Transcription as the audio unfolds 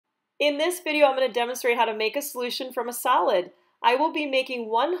In this video, I'm going to demonstrate how to make a solution from a solid. I will be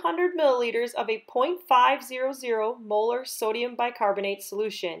making 100 milliliters of a 0.500 molar sodium bicarbonate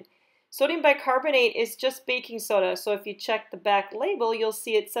solution. Sodium bicarbonate is just baking soda, so if you check the back label, you'll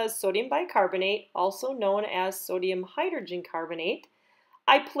see it says sodium bicarbonate, also known as sodium hydrogen carbonate.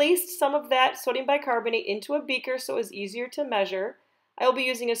 I placed some of that sodium bicarbonate into a beaker so it was easier to measure. I will be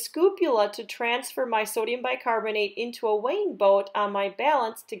using a scoopula to transfer my sodium bicarbonate into a weighing boat on my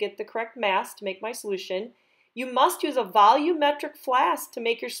balance to get the correct mass to make my solution. You must use a volumetric flask to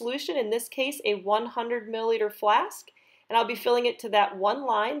make your solution, in this case a 100 milliliter flask, and I'll be filling it to that one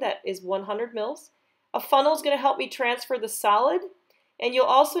line that is 100 mils. A funnel is going to help me transfer the solid, and you'll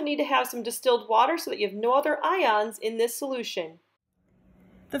also need to have some distilled water so that you have no other ions in this solution.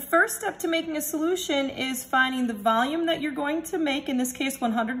 The first step to making a solution is finding the volume that you're going to make, in this case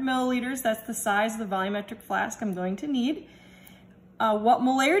 100 milliliters, that's the size of the volumetric flask I'm going to need. What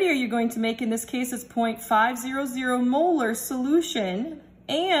molarity are you going to make? In this case it's 0.500 molar solution,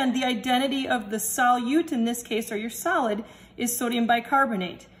 and the identity of the solute, in this case, or your solid, is sodium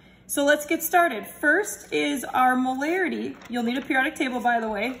bicarbonate. So let's get started. First is our molarity. You'll need a periodic table, by the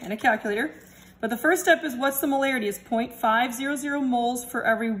way, and a calculator. But the first step is, what's the molarity? It's 0.500 moles for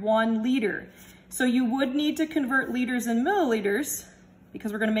every 1 liter. So you would need to convert liters and milliliters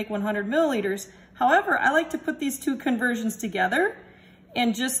because we're going to make 100 milliliters. However, I like to put these two conversions together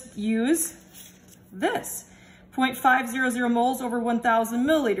and just use this. 0.500 moles over 1,000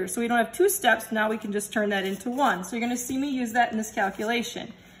 milliliters. So we don't have two steps. Now we can just turn that into one. So you're going to see me use that in this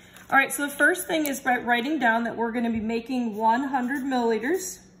calculation. All right, so the first thing is by writing down that we're going to be making 100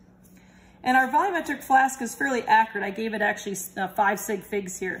 milliliters. And our volumetric flask is fairly accurate. I gave it actually 5 sig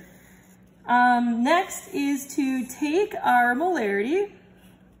figs here. Next is to take our molarity.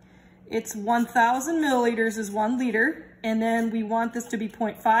 It's 1,000 milliliters is 1 liter. And then we want this to be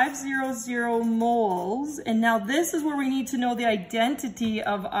 0.500 moles. And now this is where we need to know the identity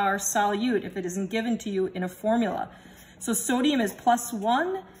of our solute if it isn't given to you in a formula. So sodium is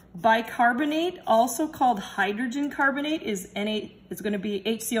 +1. Bicarbonate, also called hydrogen carbonate, is it's going to be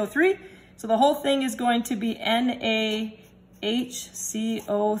HCO3. So the whole thing is going to be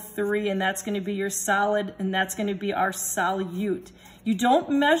NaHCO3, and that's going to be your solid, and that's going to be our solute. You don't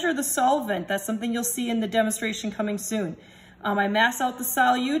measure the solvent. That's something you'll see in the demonstration coming soon. I mass out the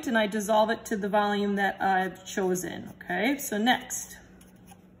solute and I dissolve it to the volume that I've chosen. Okay, so next,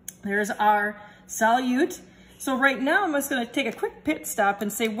 there's our solute. So right now I'm just going to take a quick pit stop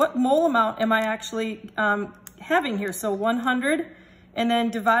and say, what mole amount am I actually having here? So 100, and then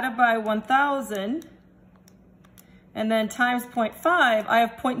divided by 1,000, and then times 0.5, I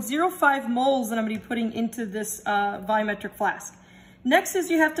have 0.05 moles that I'm going to be putting into this volumetric flask. Next is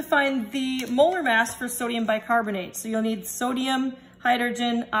you have to find the molar mass for sodium bicarbonate. So you'll need sodium,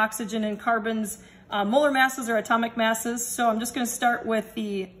 hydrogen, oxygen, and carbons. Molar masses are atomic masses, so I'm just going to start with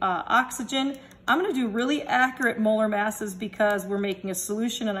the oxygen. I'm going to do really accurate molar masses because we're making a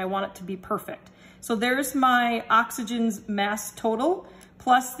solution and I want it to be perfect. So there's my oxygen's mass total,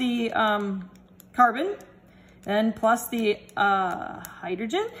 plus the carbon, and plus the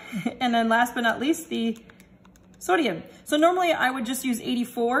hydrogen, and then last but not least, the sodium. So normally I would just use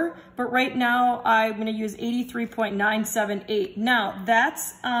 84, but right now I'm going to use 83.978. Now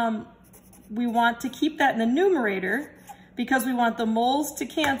that's, we want to keep that in the numerator because we want the moles to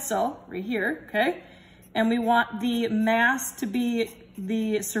cancel right here, okay? And we want the mass to be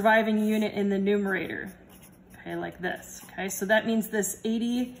the surviving unit in the numerator, okay, like this, okay? So that means this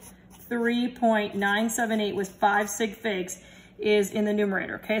 83.978 with 5 sig figs is in the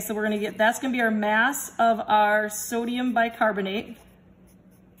numerator, okay? So we're gonna get, that's gonna be our mass of our sodium bicarbonate.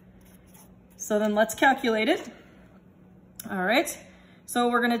 So then let's calculate it. All right, so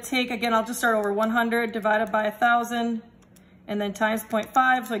we're gonna take, again, I'll just start over, 100 divided by 1,000, and then times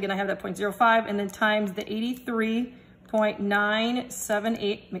 0.5, so again, I have that 0.05, and then times the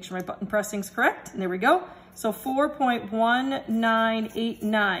 83.978, make sure my button pressing is correct, and there we go. So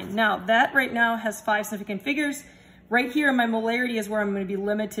 4.1989. Now that right now has 5 significant figures. Right here in my molarity is where I'm going to be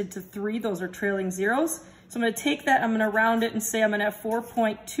limited to 3. Those are trailing zeros. So I'm going to take that, I'm going to round it and say I'm going to have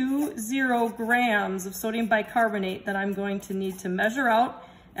 4.20 grams of sodium bicarbonate that I'm going to need to measure out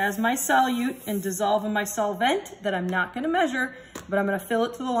as my solute and dissolve in my solvent that I'm not going to measure, but I'm going to fill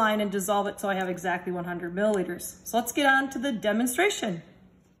it to the line and dissolve it so I have exactly 100 milliliters. So let's get on to the demonstration.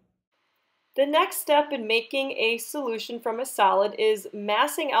 The next step in making a solution from a solid is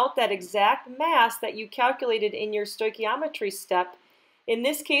massing out that exact mass that you calculated in your stoichiometry step. In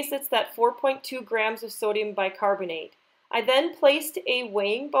this case, it's that 4.2 grams of sodium bicarbonate. I then placed a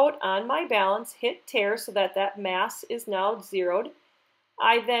weighing boat on my balance, hit tare so that that mass is now zeroed.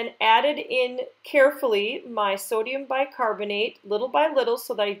 I then added in carefully my sodium bicarbonate little by little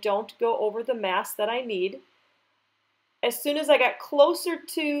so that I don't go over the mass that I need. As soon as I got closer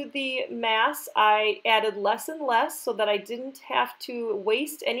to the mass, I added less and less so that I didn't have to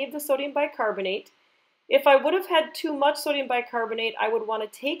waste any of the sodium bicarbonate. If I would have had too much sodium bicarbonate, I would want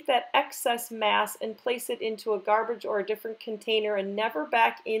to take that excess mass and place it into a garbage or a different container and never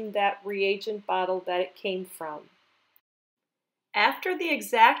back in that reagent bottle that it came from. After the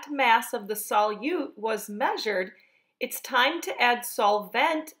exact mass of the solute was measured, it's time to add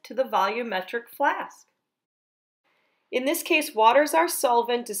solvent to the volumetric flask. In this case, water is our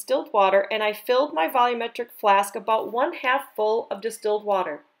solvent, distilled water, and I filled my volumetric flask about 1/2 full of distilled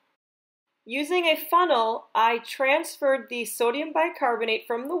water. Using a funnel, I transferred the sodium bicarbonate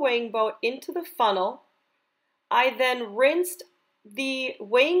from the weighing boat into the funnel. I then rinsed the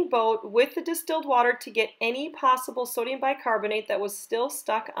weighing boat with the distilled water to get any possible sodium bicarbonate that was still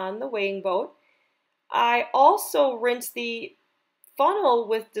stuck on the weighing boat. I also rinsed the funnel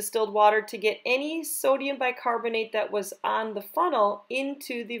with distilled water to get any sodium bicarbonate that was on the funnel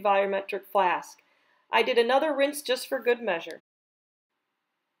into the volumetric flask. I did another rinse just for good measure.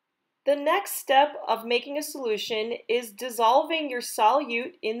 The next step of making a solution is dissolving your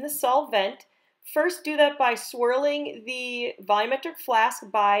solute in the solvent. First, do that by swirling the volumetric flask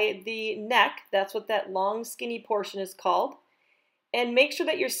by the neck. That's what that long skinny portion is called. And make sure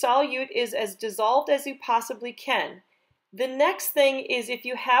that your solute is as dissolved as you possibly can. The next thing is if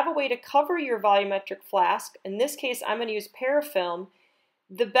you have a way to cover your volumetric flask, in this case I'm going to use parafilm,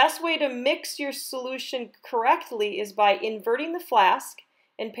 the best way to mix your solution correctly is by inverting the flask,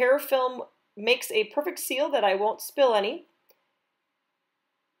 and parafilm makes a perfect seal that I won't spill any.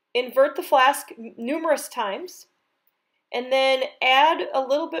 Invert the flask numerous times, and then add a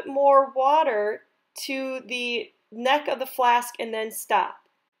little bit more water to the neck of the flask and then stop.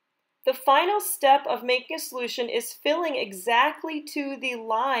 The final step of making a solution is filling exactly to the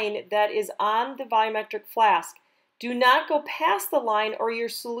line that is on the volumetric flask. Do not go past the line or your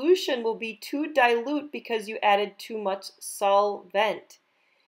solution will be too dilute because you added too much solvent.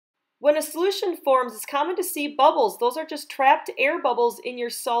 When a solution forms, it's common to see bubbles. Those are just trapped air bubbles in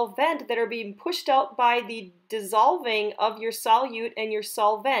your solvent that are being pushed out by the dissolving of your solute and your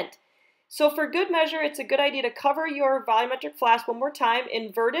solvent. So for good measure, it's a good idea to cover your volumetric flask one more time,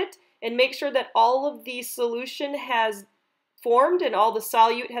 invert it, and make sure that all of the solution has formed and all the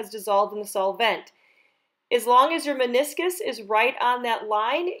solute has dissolved in the solvent. As long as your meniscus is right on that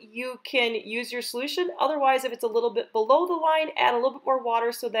line, you can use your solution. Otherwise, if it's a little bit below the line, add a little bit more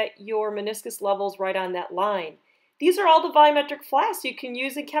water so that your meniscus level is right on that line. These are all the volumetric flasks you can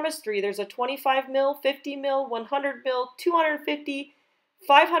use in chemistry. There's a 25 mil, 50 mil, 100 mil, 250,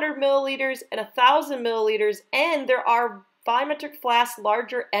 500 milliliters, and 1,000 milliliters, and there are volumetric flasks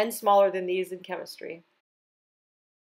larger and smaller than these in chemistry.